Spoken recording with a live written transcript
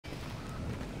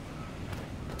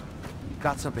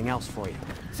got something else for you.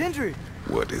 Sindri!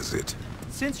 What is it?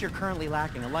 Since you're currently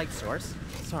lacking a light source,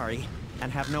 sorry,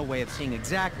 and have no way of seeing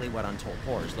exactly what untold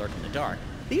horrors lurk in the dark,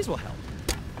 these will help.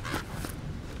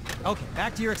 Okay,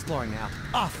 back to your exploring now.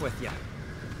 Off with ya.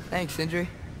 Thanks, Sindri.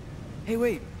 Hey,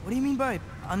 wait, what do you mean by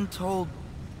untold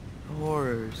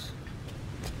horrors?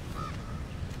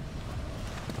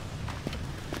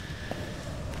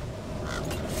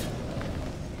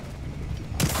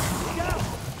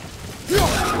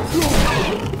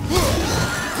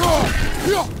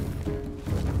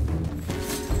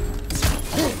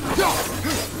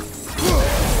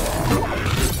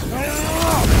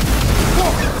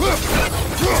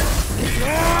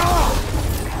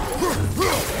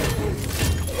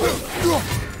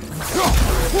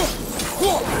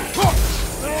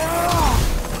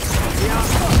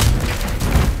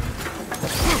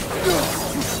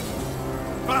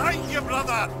 Behind you,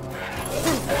 brother!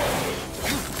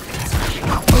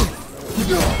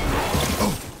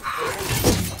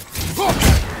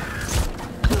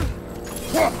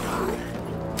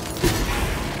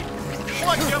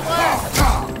 Watch your left!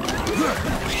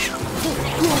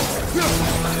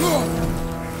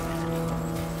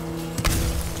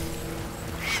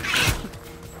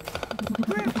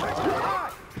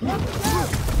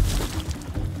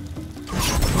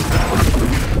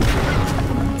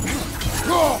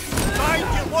 Behind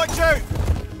you, watch out!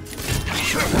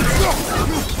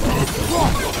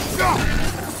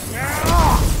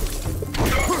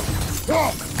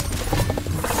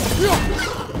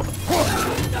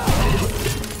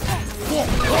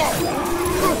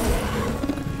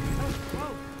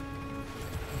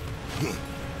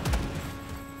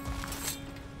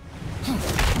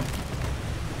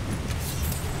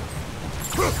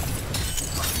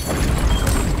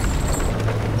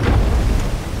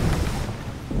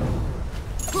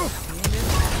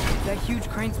 That huge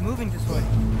crane's moving this way.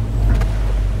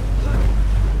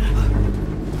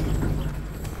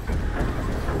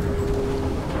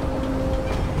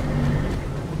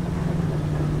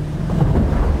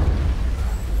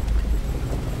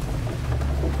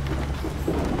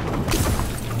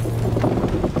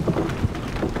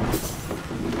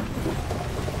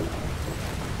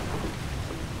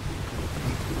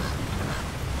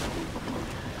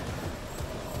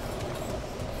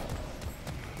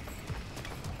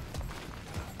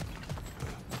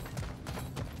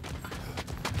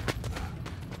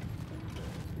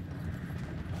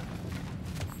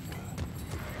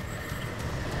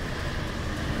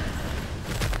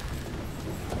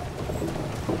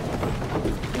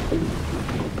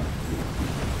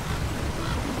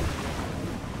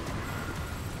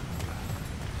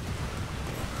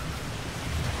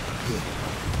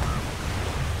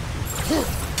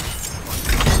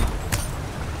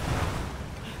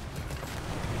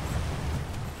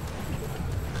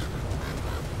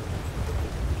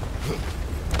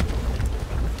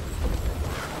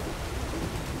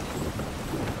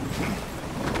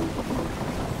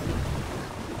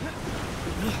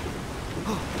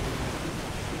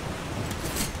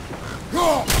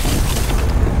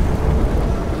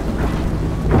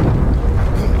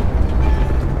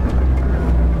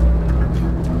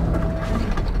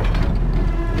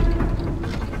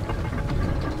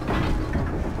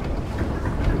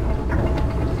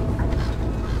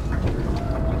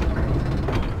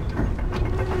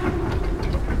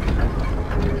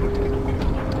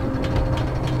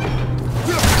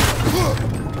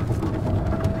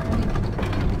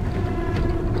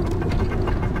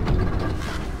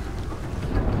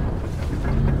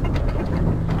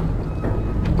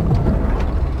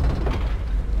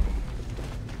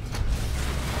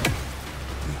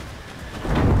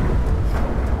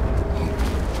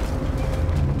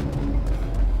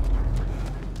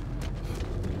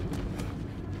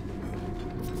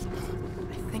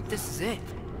 This is it.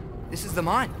 This is the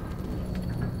mine.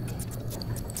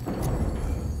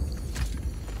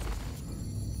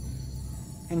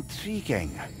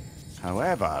 Intriguing.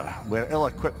 However, we're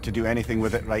ill-equipped to do anything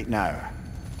with it right now.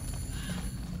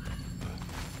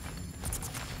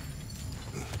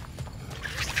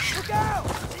 Look out!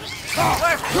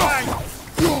 Left flank!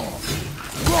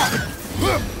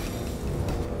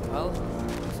 Well,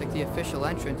 looks like the official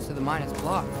entrance to the mine is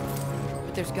blocked.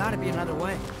 But there's gotta be another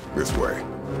way. This way.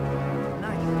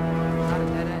 Nice. Not a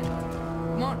dead end.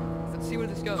 Come on, let's see where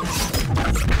this goes. You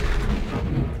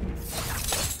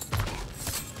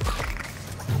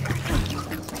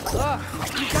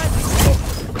guys...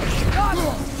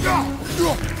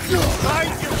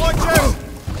 Behind you, watch out!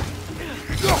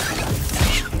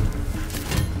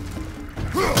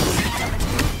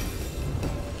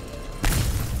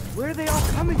 Where are they all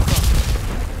coming from?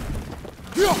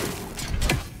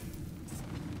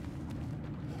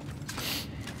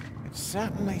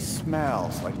 certainly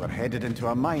smells like we're headed into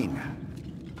a mine.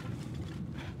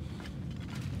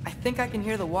 I think I can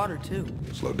hear the water, too.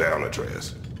 Slow down,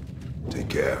 Atreus. Take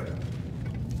care.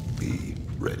 Be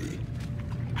ready.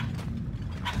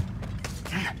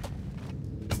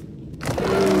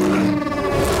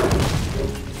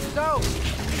 So,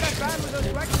 you got found where those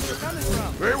wrecks are coming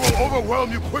from. They will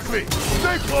overwhelm you quickly.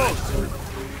 Stay close!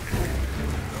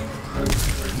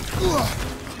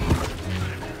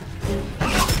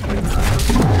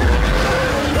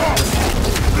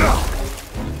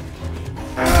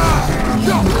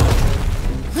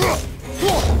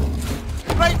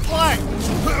 Right flank!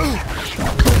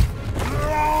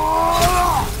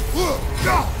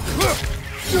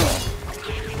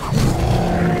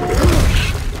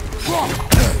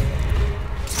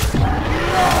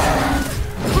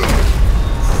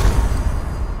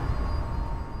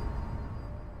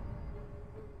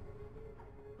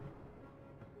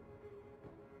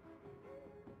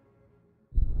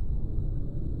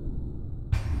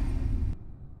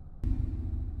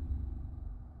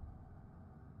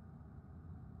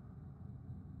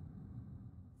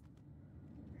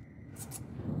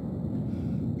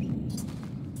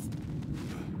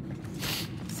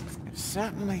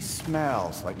 Certainly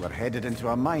smells like we're headed into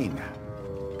a mine.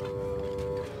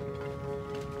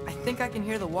 I think I can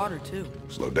hear the water, too.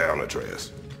 Slow down,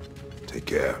 Atreus. Take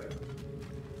care.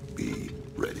 Be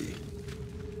ready.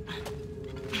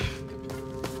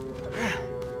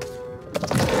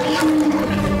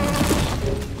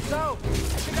 So, I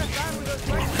think I found where those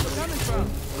wrecks are coming from.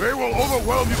 They will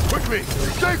overwhelm you quickly.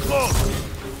 Stay close!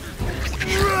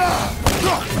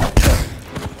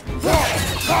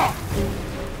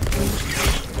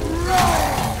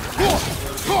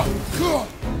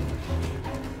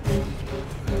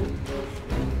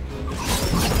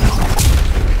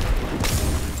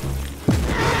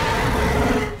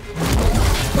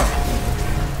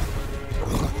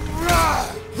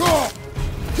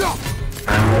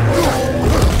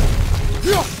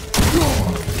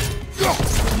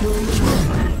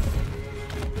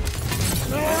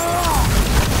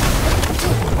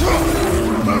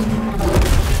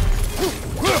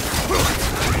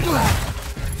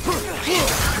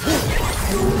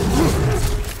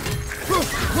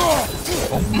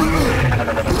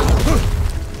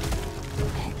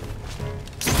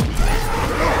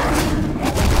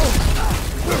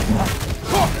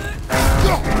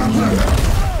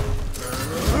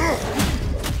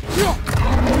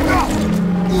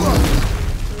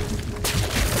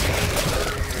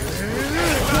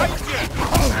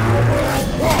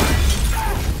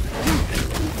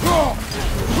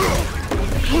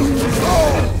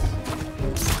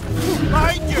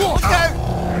 Behind you! Look out!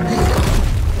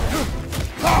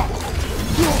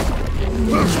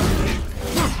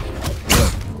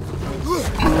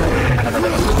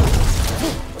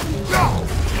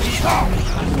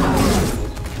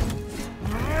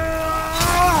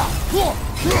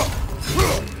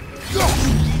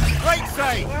 Right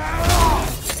side!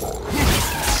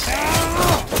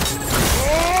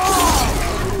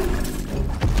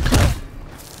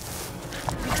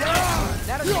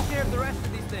 That'll take care of the rest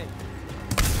of these things.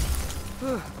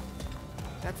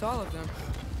 That's all of them.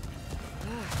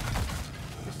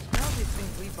 The smell these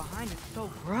things leave behind is so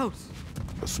gross.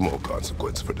 A small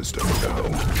consequence for disturbing their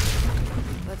home.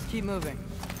 Let's keep moving.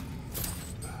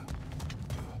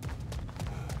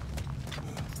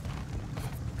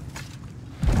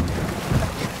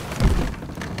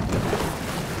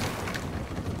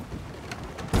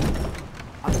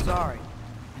 I'm sorry.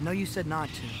 I know you said not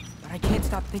to, but I can't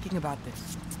stop thinking about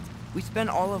this. We spend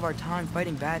all of our time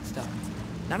fighting bad stuff,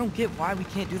 and I don't get why we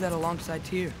can't do that alongside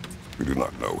Tyr. We do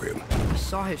not know him. We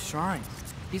saw his shrines.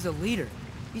 He's a leader.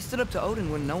 He stood up to Odin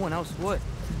when no one else would.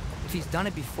 If he's done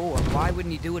it before, why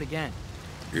wouldn't he do it again?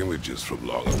 Images from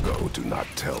long ago do not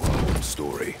tell the whole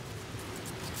story.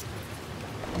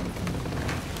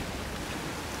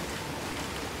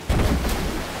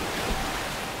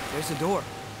 There's a door.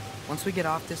 Once we get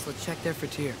off this, let's check there for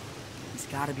Tyr. He's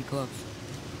gotta be close.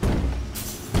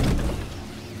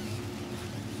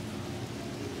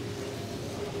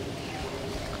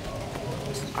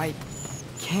 I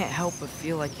can't help but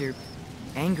feel like you're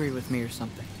angry with me or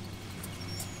something.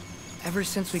 Ever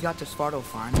since we got to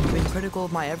Svartalfheim, you've been critical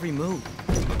of my every move.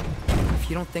 If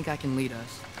you don't think I can lead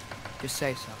us, just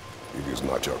say so. It is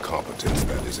not your competence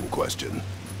that is in question.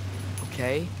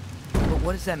 Okay? But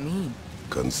what does that mean?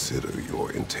 Consider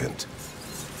your intent.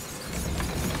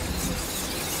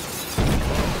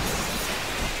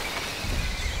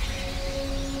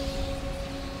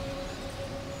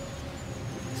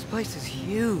 This place is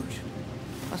huge.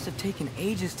 Must have taken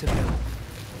ages to build.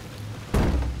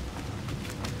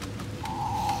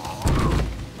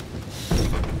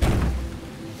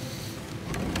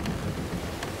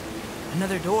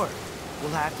 Another door.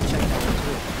 We'll have to check that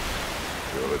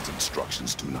one Violet's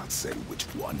instructions do not say which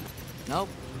one. too. Nope,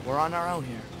 we're on our own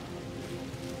here.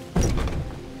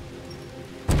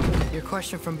 Your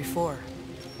question from before,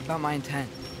 about my intent.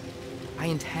 I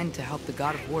intend to help the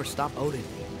God of War stop Odin.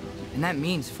 And that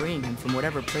means freeing him from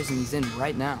whatever prison he's in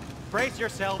right now. Brace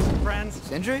yourselves, friends,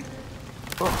 Sindri?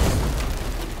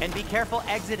 and be careful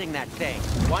exiting that thing.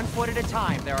 1 foot at a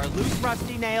time. There are loose,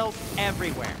 rusty nails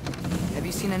everywhere. Have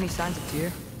you seen any signs of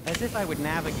Tyr? As if I would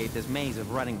navigate this maze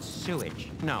of running sewage.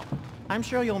 No. I'm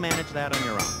sure you'll manage that on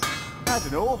your own. I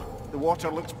don't know. The water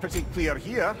looks pretty clear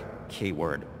here.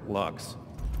 Keyword, looks.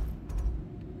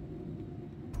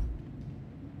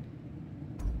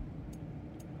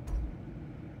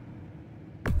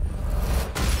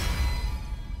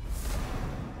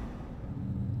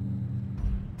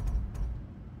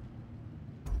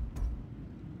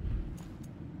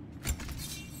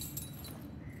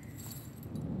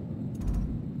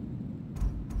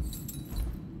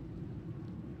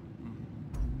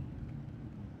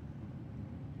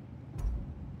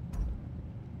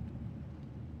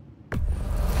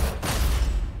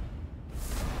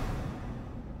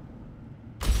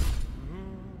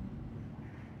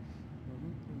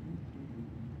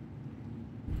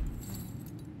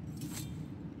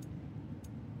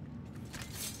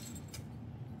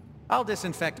 I'll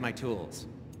disinfect my tools.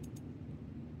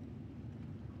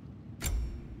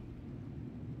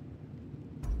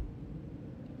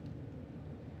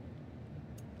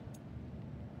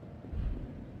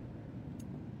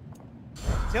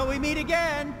 Till we meet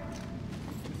again!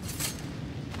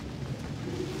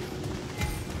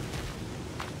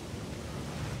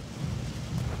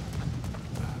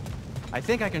 I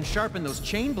think I can sharpen those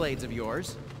chain blades of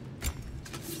yours.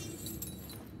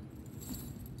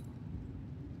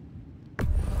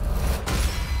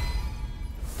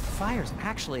 Fire's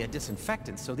actually a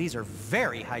disinfectant, so these are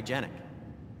very hygienic.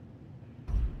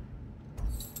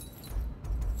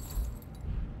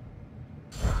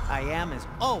 I am, as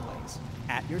always,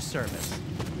 at your service.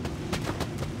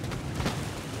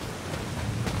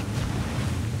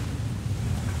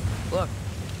 Look,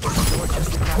 the door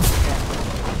just across the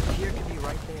gap. Tyr could be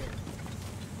right there.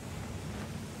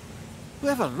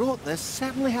 Whoever wrote this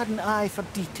certainly had an eye for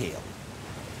detail.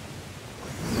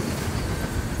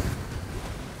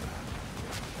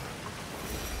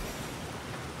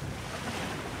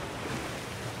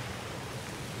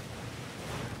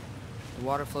 The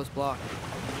water flow's blocked.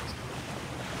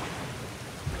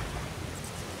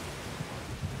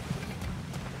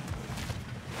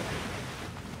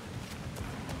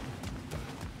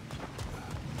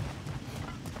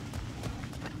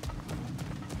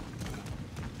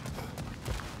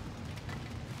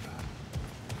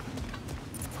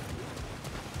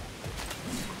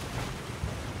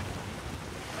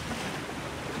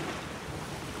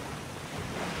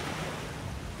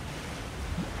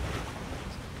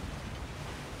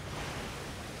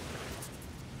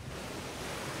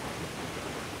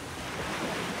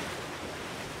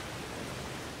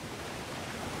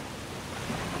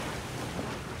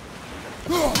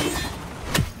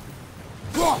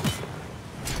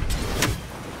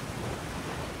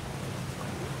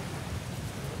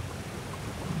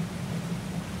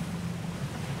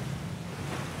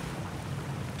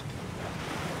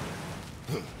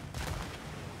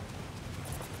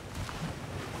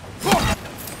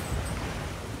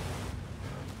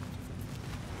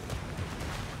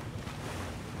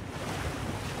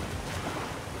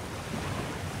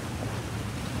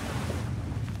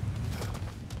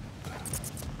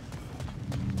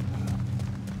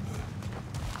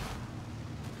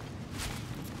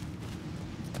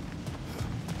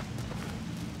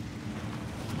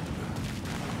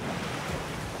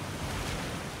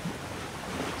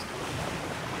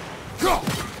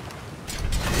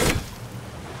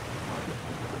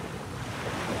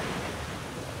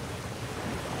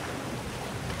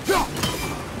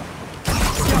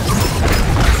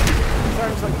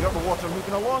 Sounds like you got the water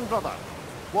moving along, brother.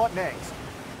 What next?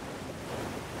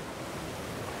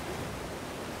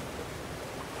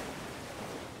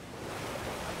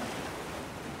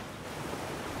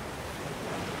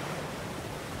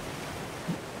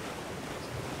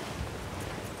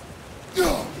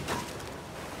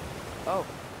 Oh,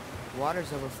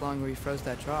 water's overflowing where you froze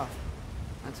that trough.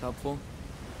 That's helpful.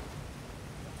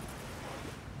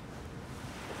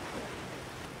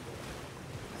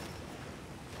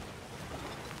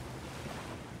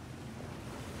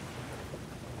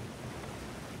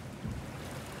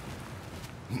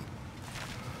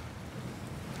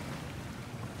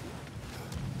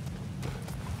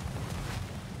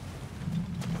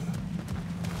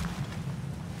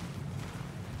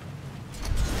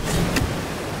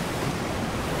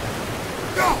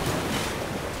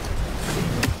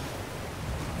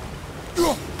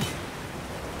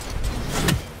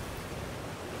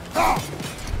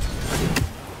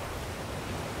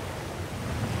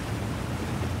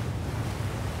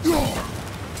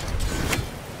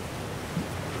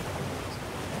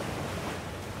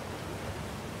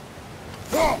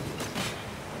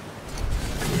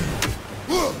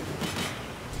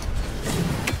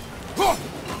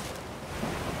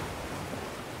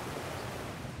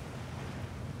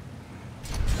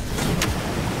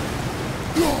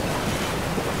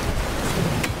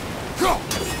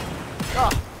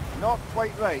 Not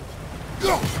quite right.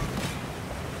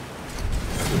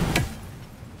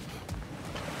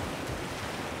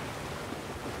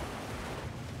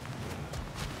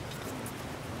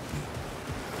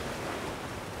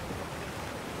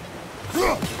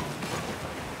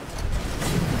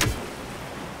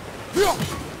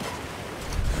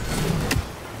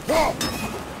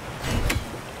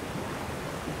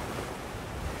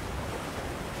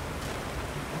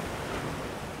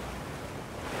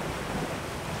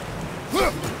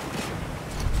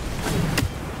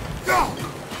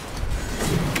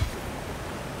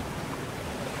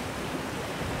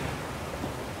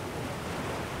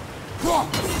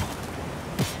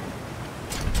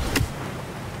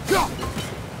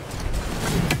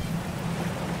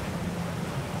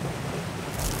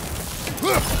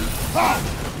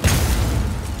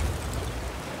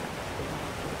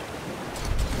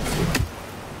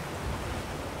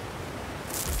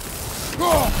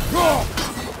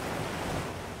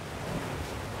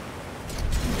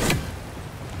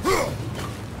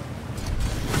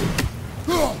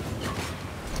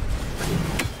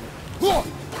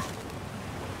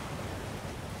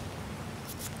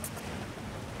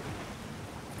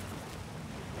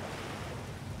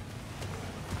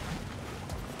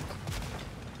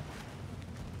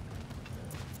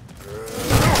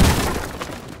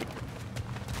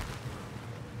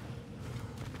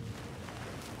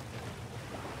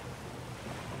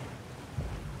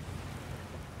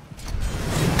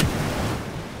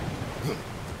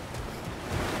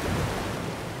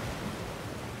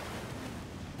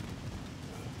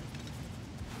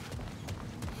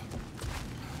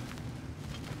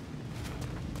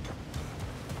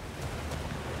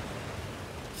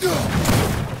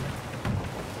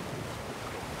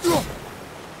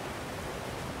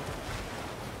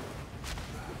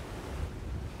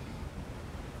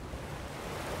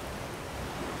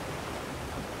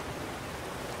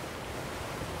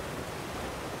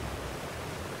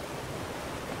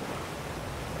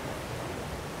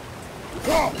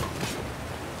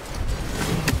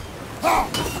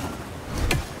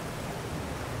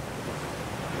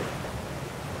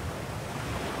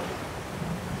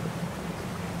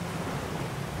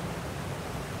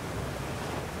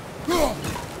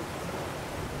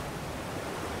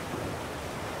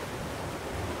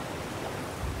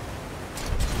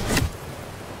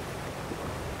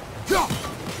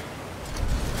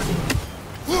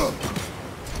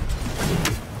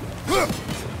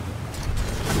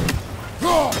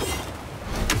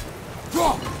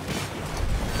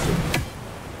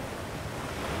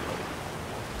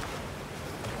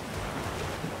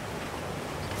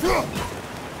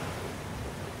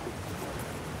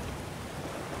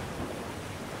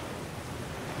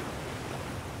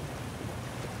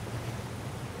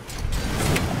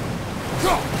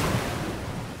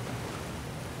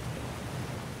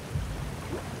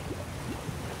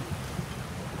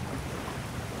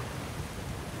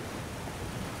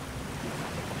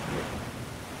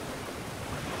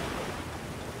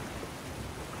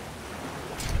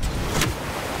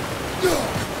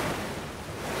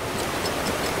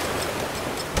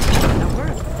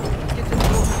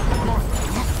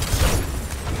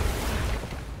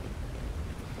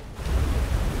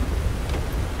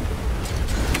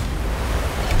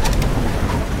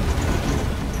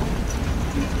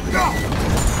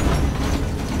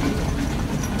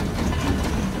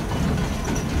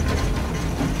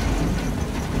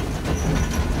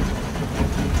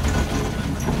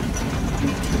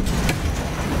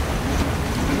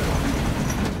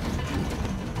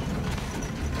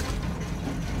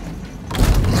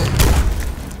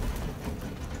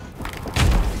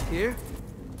 Here?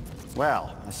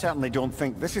 Well, I certainly don't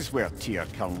think this is where Tyr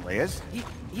currently is.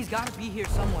 He's gotta be here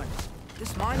somewhere.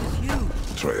 This mine is huge.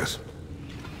 Atreus,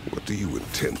 what do you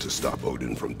intend to stop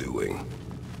Odin from doing?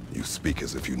 You speak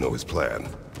as if you know his plan.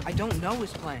 I don't know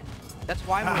his plan. That's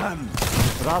why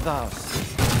we're... Brothers,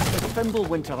 with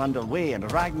Fimbulwinter underway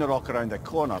and Ragnarok around the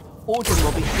corner, Odin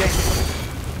will be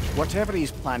desperate. Whatever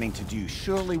he's planning to do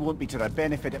surely won't be to the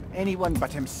benefit of anyone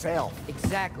but himself.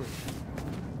 Exactly.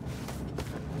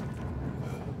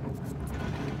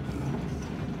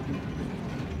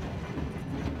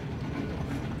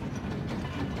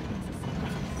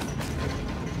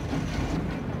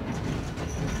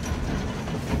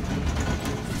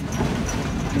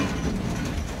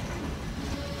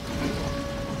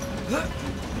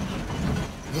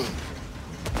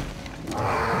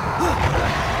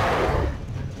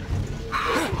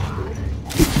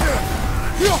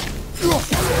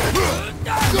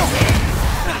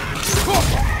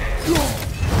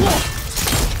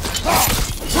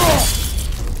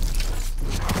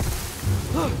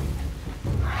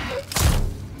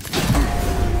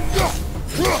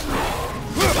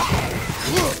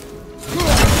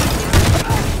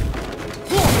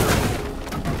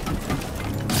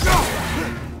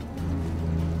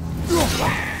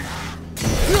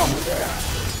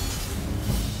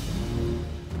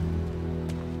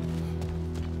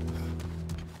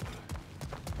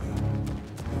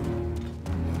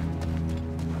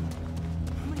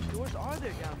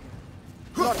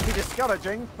 Not to be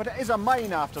discouraging, but it is a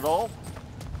mine after all.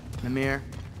 Namir,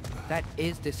 that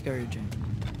is discouraging.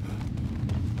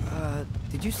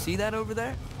 Did you see that over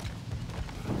there?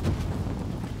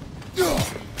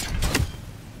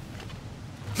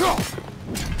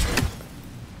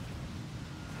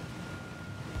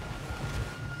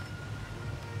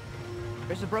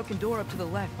 There's a broken door up to the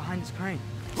left behind this crane.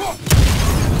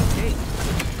 Hey,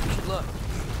 you should look.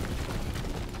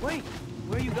 Wait,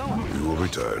 where are you going? You will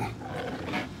return.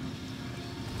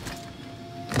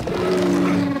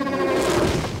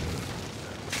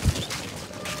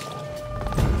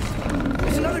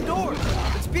 There's another door!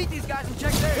 Let's beat these guys and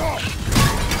check theirs!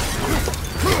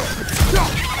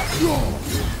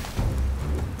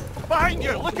 Behind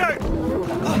you! Look out!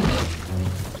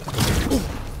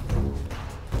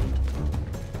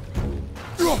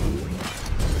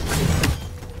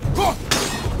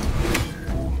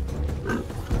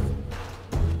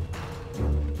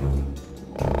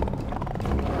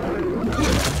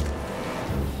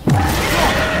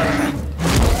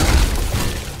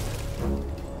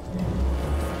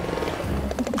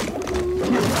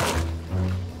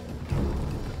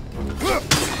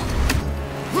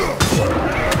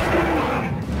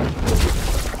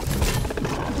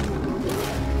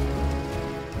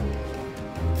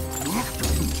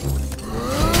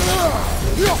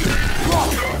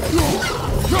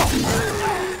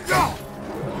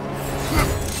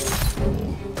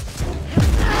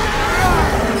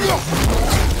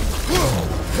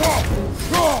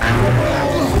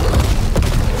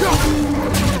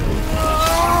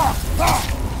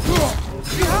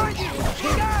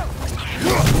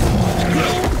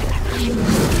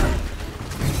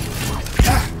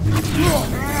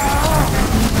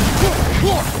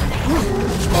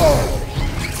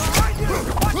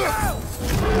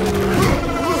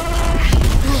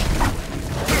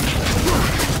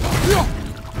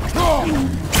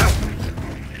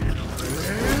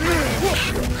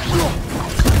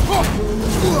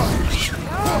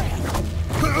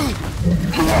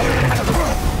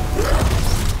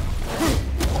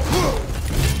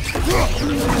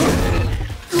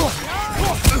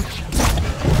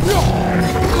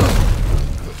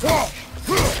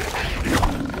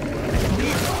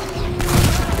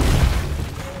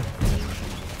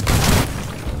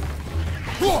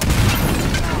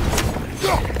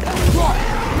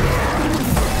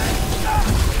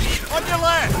 On your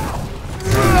left!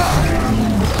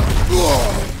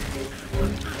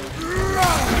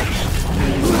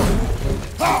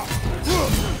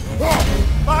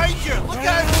 Behind you! Look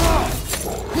out!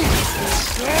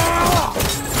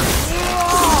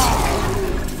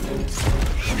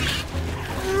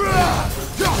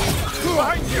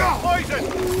 Behind you! Poison!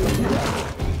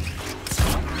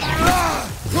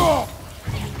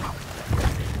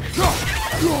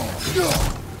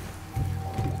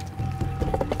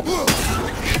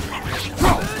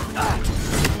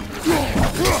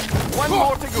 One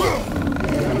more to go.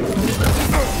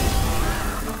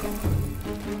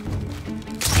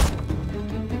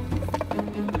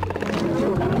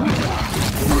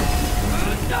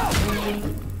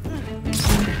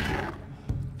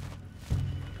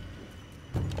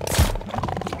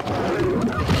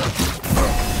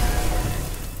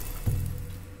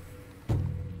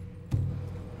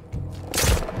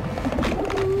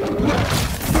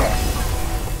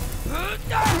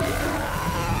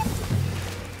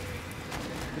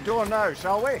 The door now,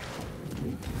 shall we?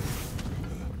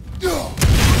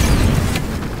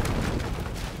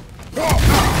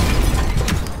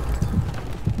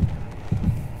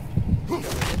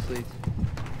 Yes, please.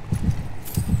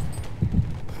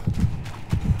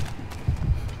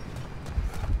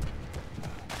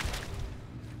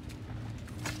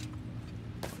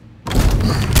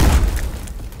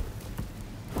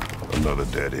 Another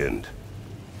dead end.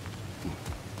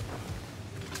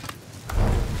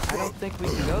 I don't think we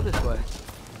can go this way.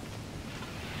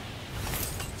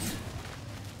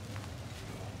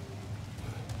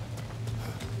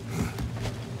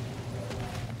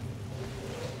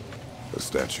 A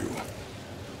statue.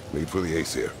 Made for the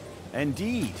Aesir.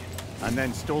 Indeed. And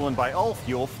then stolen by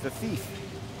Ulfjolf the thief.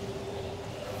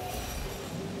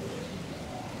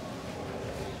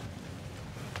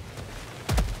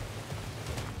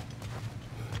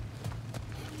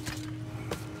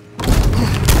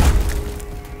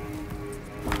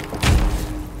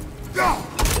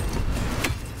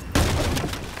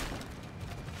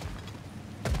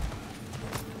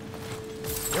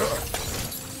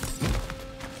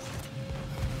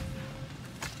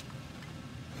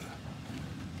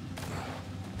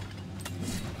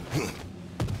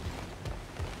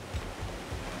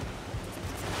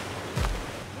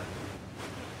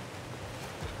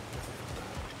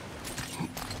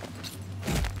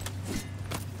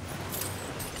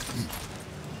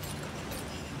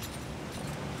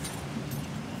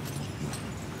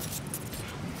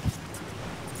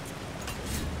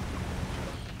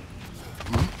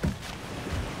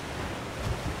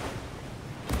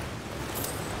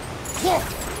 I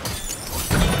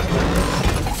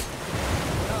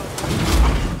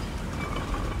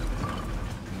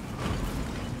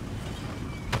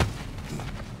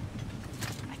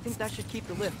think that should keep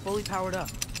the lift fully powered up.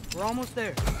 We're almost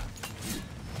there.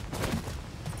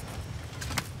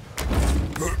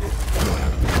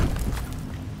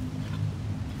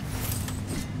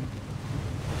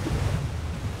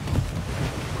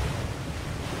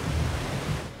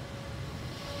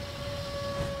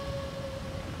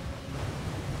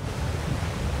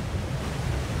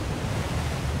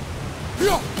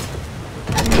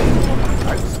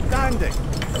 Outstanding!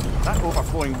 That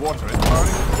overflowing water is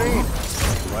powering the train.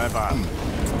 Clever.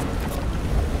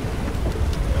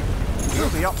 You'll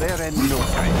be up there in no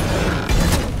time.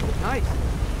 Nice.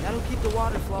 That'll keep the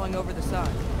water flowing over the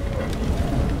side.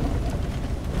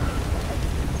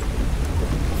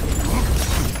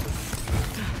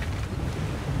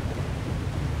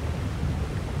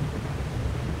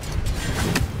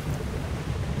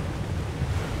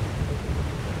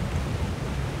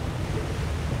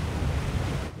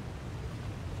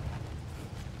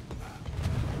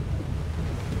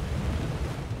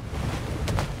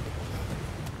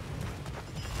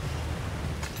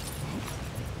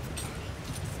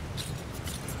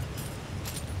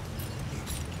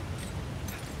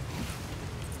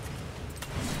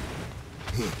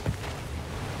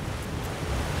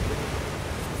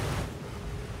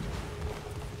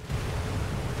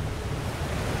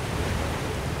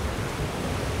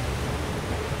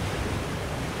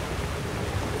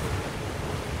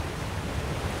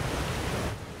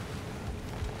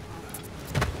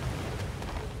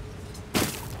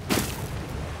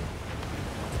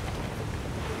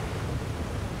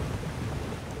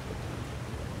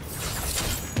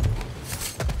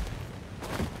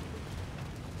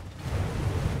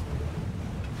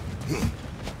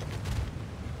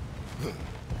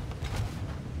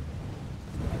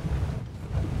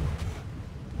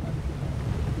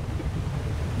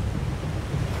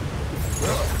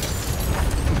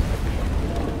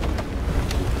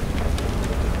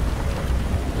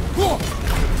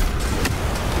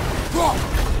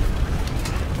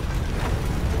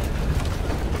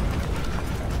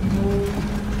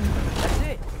 That's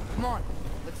it. Come on.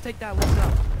 Let's take that lift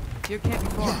up. Here can't be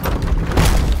far.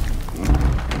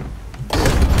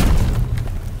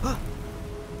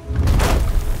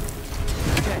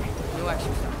 Okay, new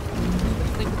exercise.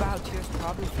 Let's think about how Tyr's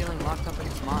probably feeling locked up in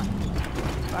his mind.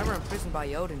 If I were imprisoned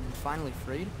by Odin and finally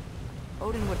freed,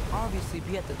 Odin would obviously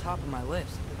be at the top of my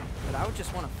list. But I would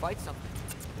just want to fight something.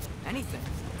 Anything.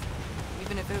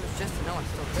 Even if it was just to know I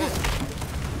still could.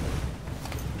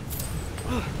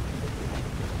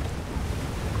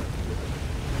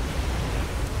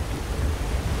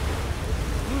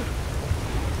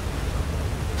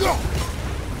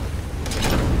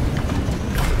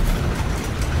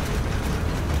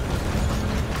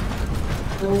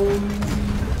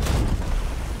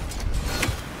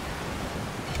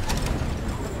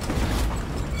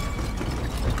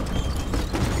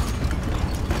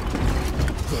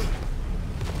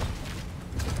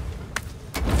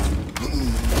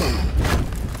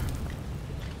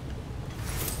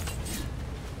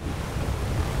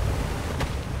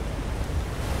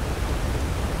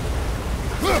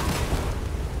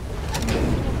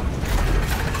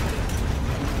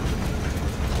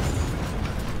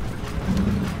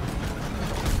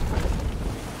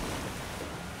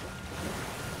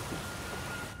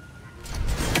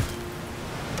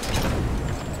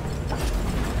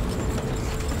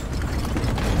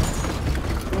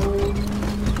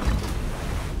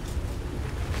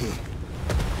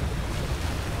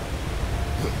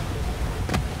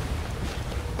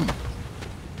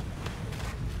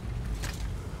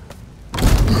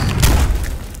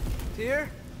 Tyr?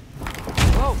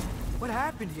 Whoa, what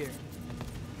happened here?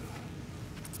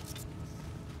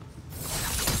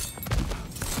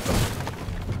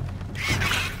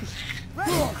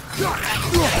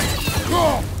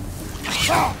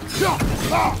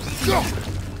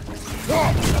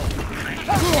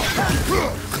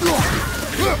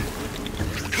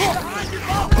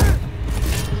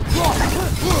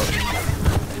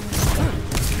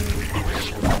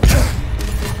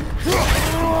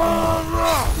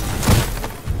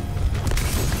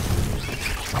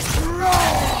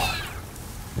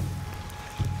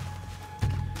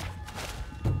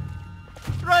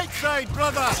 Right side,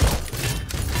 brother!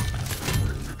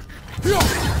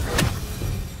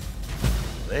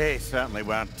 They certainly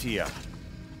weren't Tyr.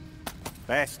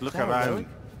 Best look Oh, around. really?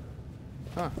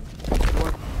 Huh.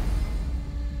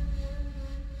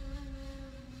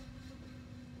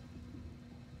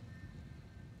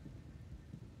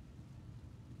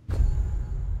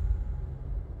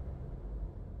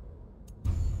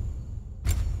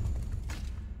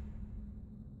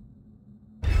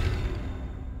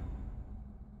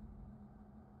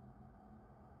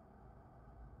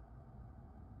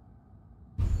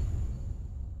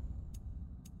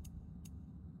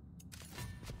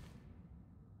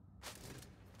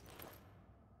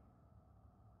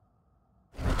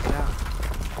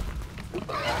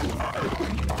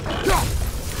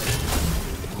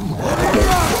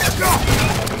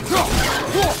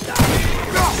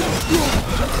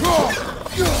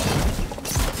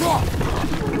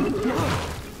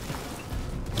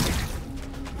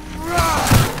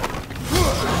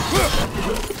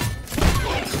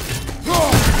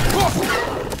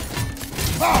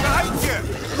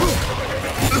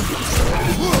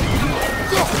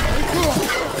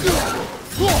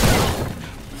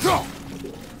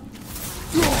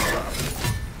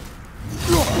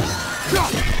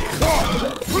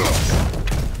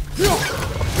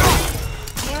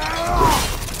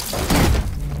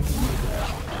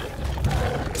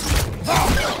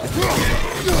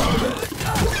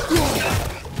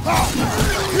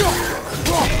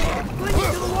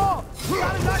 Clinging to the wall! We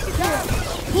gotta knock it down!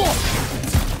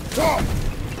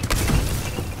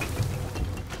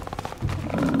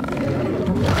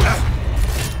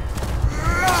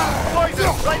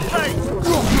 Poison! Right side!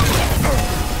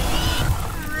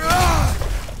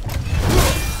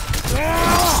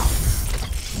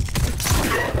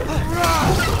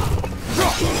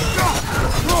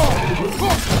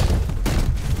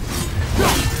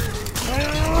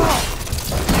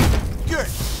 Good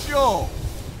show!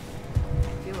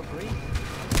 Feel a breeze?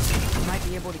 We might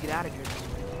be able to get out of here this way.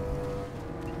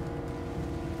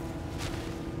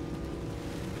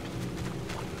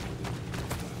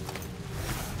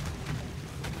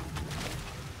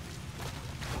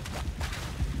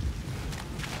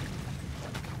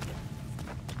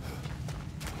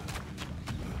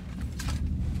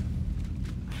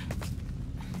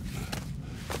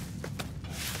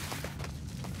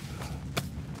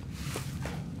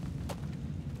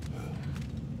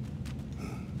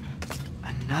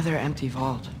 Another empty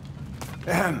vault.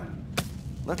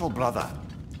 Little brother,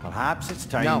 perhaps it's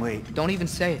time No, we... don't even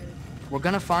say it. We're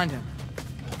gonna find him.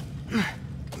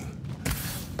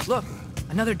 Look,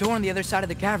 another door on the other side of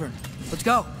the cavern. Let's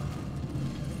go.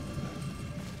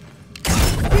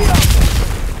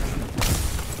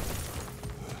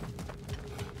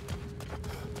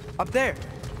 Up there.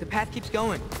 The path keeps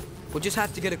going. We'll just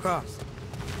have to get across.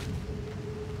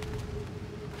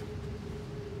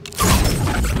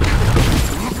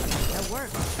 That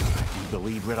worked. I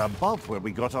believe we're above where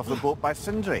we got off the boat by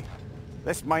Sindri.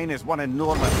 This mine is one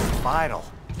enormous spiral.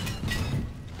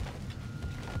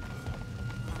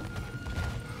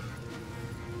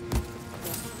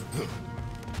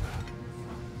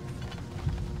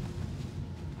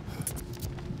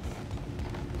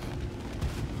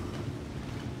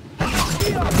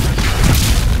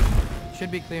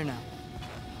 Should be clear now.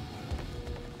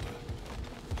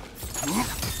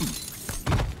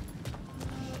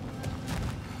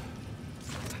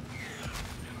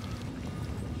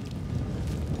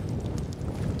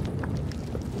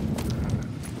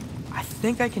 I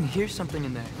think I can hear something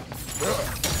in there.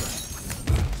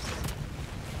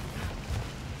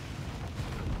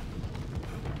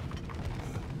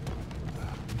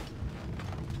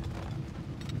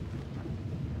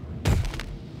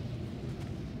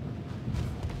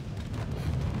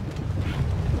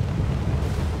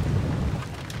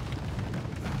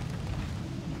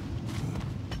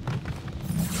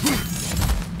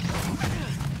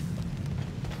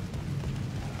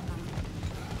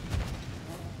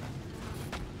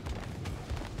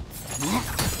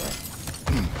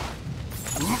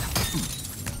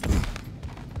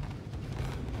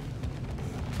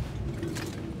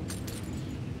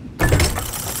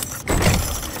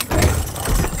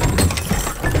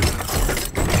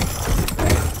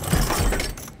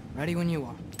 Ready when you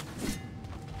are.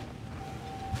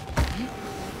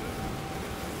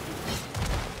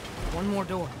 One more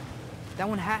door. That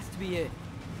one has to be it.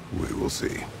 We will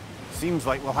see. Seems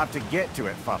like we'll have to get to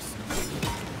it first.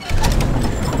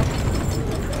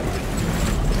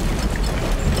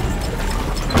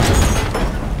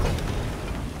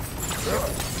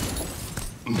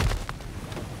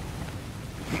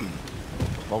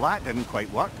 Well, that didn't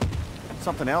quite work.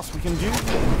 Something else we can do?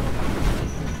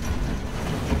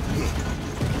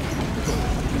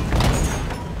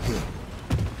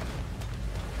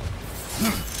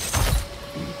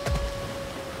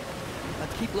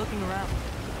 Let's keep looking around.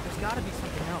 There's gotta be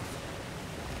something else.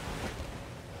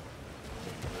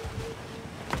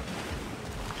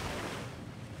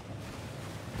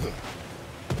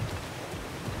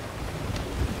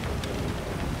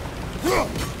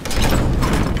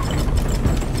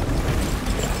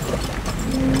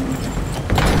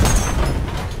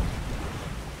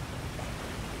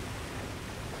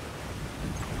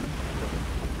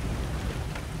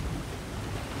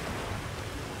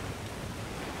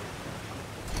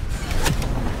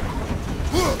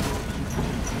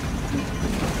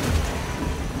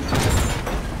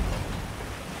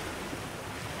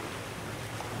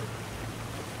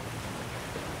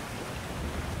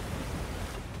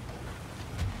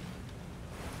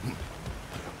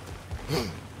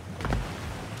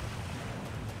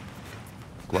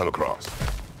 Climb across.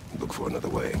 Look for another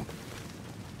way.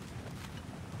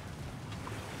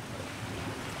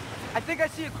 I think I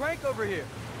see a crank over here.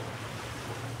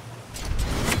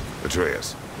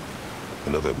 Atreus,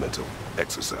 another mental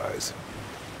exercise.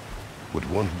 Would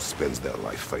one who spends their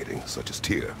life fighting, such as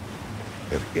Tyr,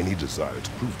 have any desire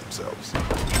to prove themselves?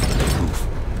 Proof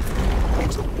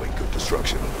leaves a wake of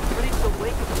destruction. What leads the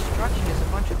wake of destruction is a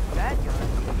bunch of bad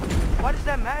guys. Why does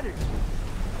that matter?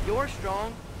 You're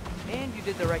strong, And you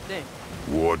did the right thing.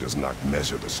 War does not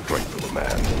measure the strength of a man.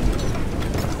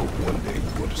 I hope one day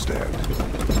you understand.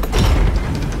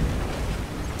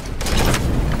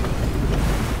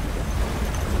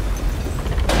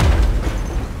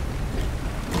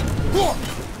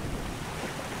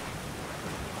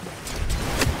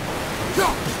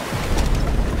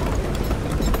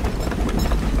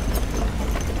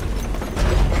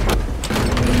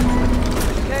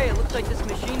 Okay, it looks like this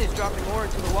machine is dropping ore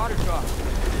into the water trough.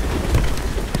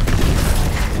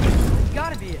 It's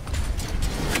gotta be it.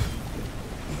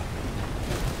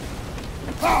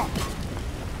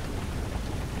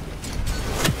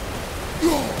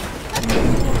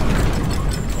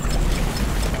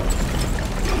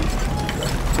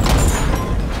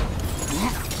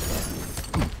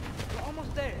 We're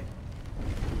almost there.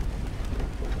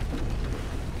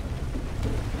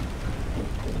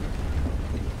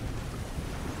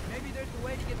 Maybe there's a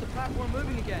way to get the platform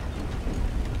moving again.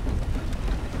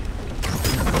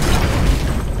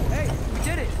 Hey, we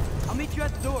did it! I'll meet you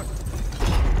at the door.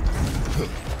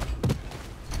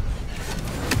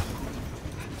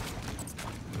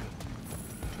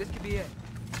 This could be it.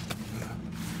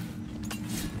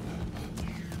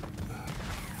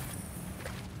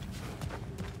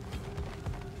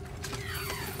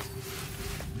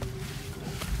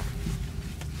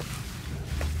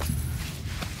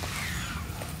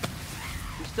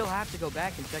 We still have to go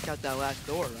back and check out that last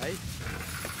door, right?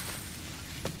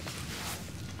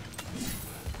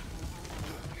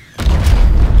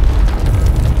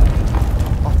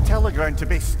 I'll tell the ground to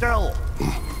be still.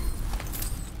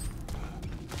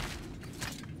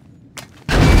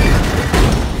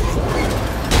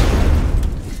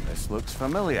 This looks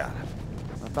familiar.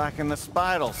 We're back in the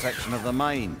spiral section of the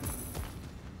mine.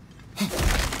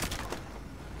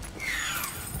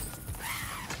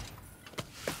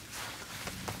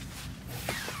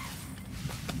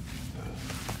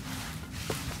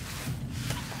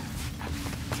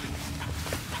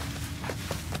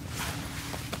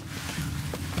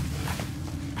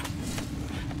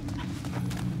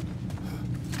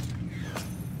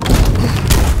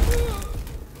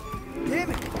 Damn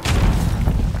it!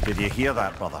 Did you hear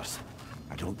that, brothers?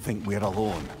 I don't think we're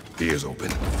alone. Ears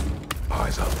open.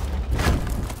 Eyes up.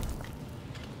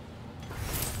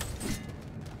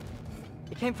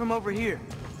 It came from over here.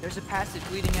 There's a passage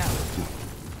leading out.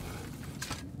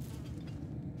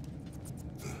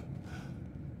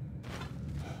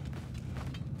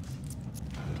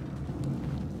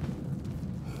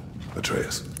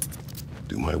 Atreus,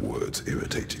 do my words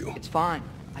irritate you? It's fine.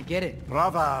 I get it.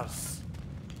 Brothers!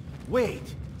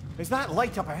 Wait! Is that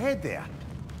light up ahead there?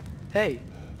 Hey,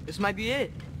 this might be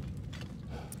it.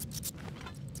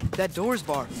 That door's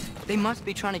barred. They must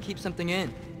be trying to keep something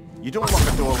in. You don't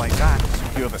lock a door like that to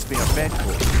secure the spare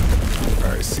bedpost.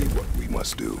 I see what we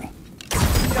must do.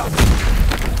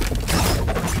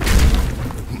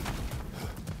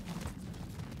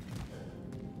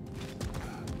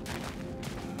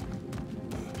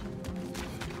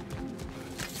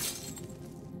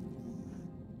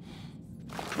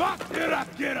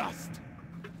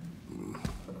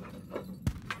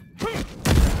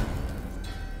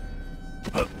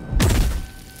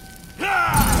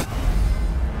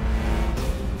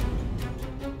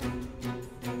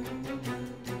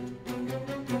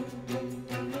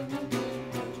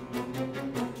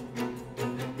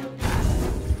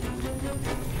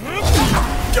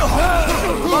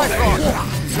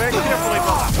 Tread carefully,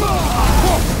 brother.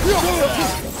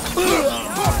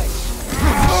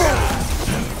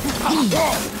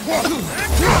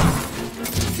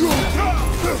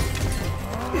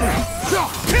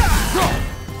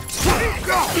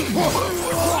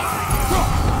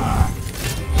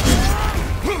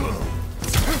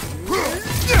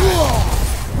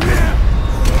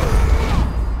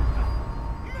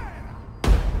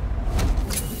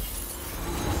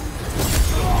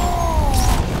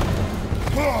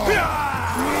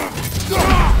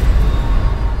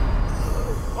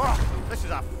 Oh, this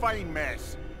is a fine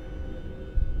mess.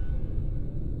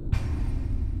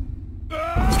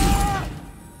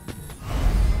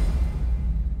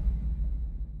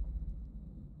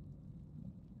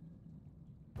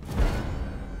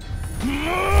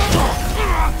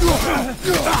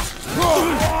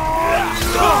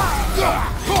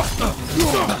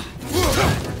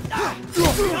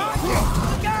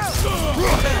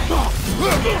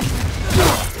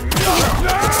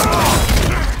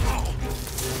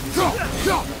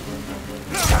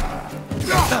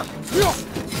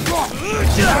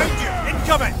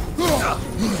 Incoming!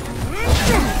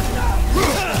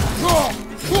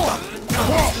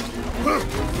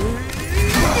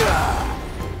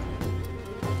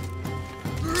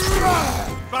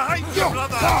 Behind you,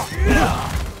 brother!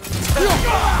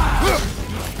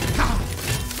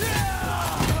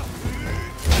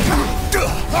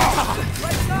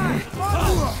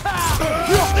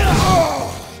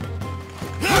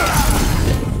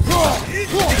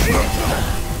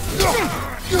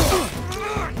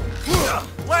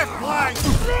 Left flank!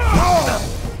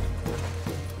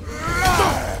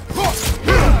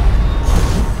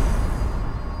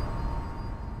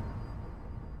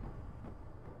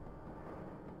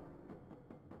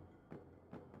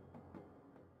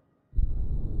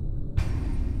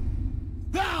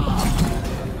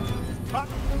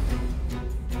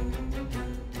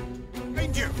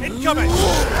 Behind you! Incoming!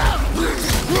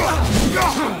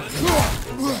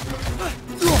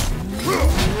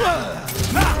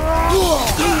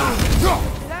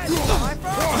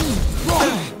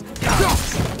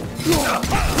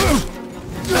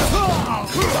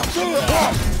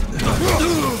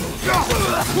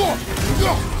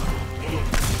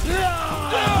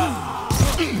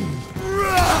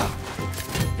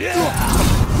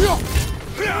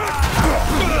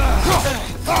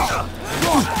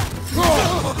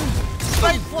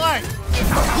 Right flank!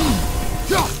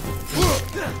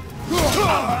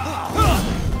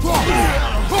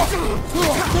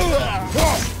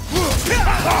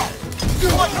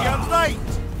 Watch your right!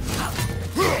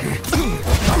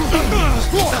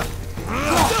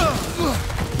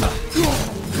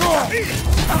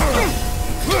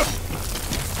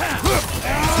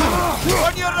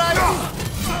 On your right!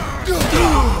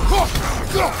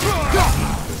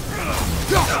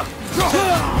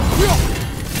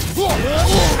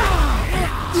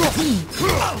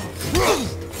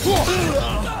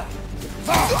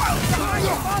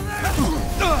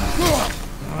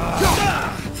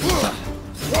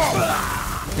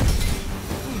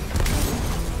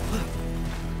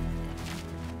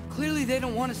 Clearly they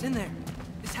don't want us in there.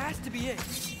 This has to be it.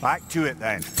 Back to it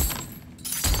then.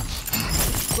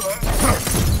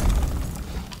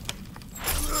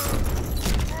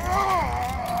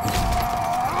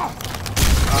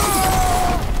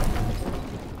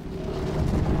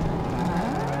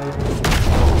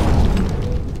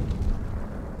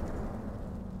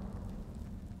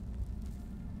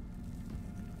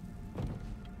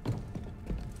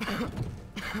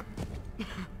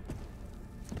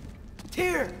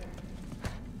 Here!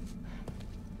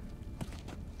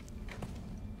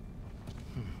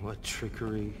 What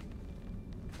trickery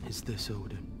is this,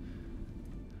 Odin?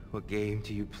 What game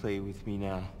do you play with me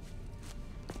now?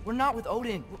 We're not with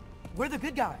Odin. We're the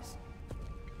good guys.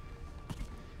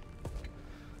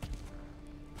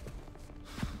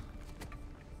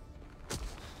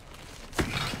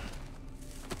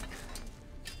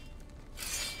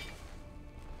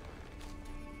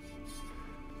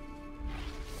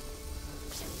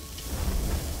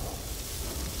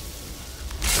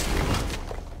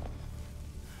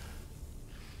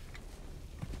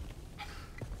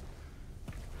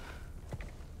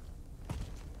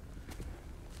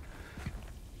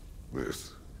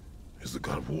 This is the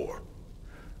god of war.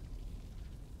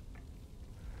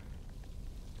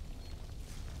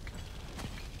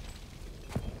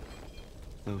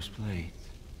 Those blades.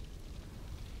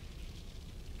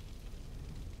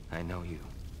 I know you.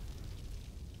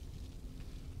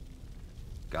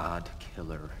 God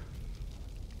Killer.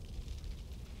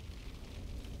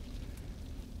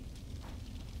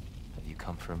 Have you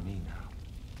come for me now?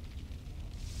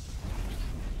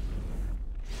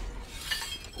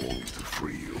 Only to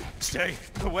free you. Stay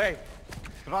away.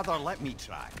 Brother, let me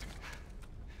try.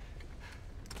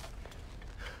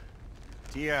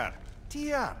 Dear.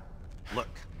 Look,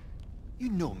 you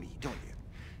know me, don't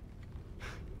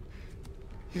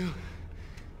you?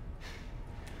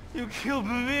 You killed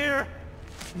Mimir!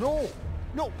 No.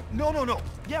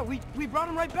 Yeah, we brought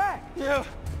him right back. You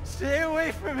stay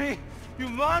away from me, you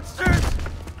monsters!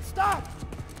 Stop!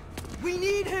 We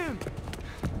need him!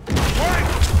 What?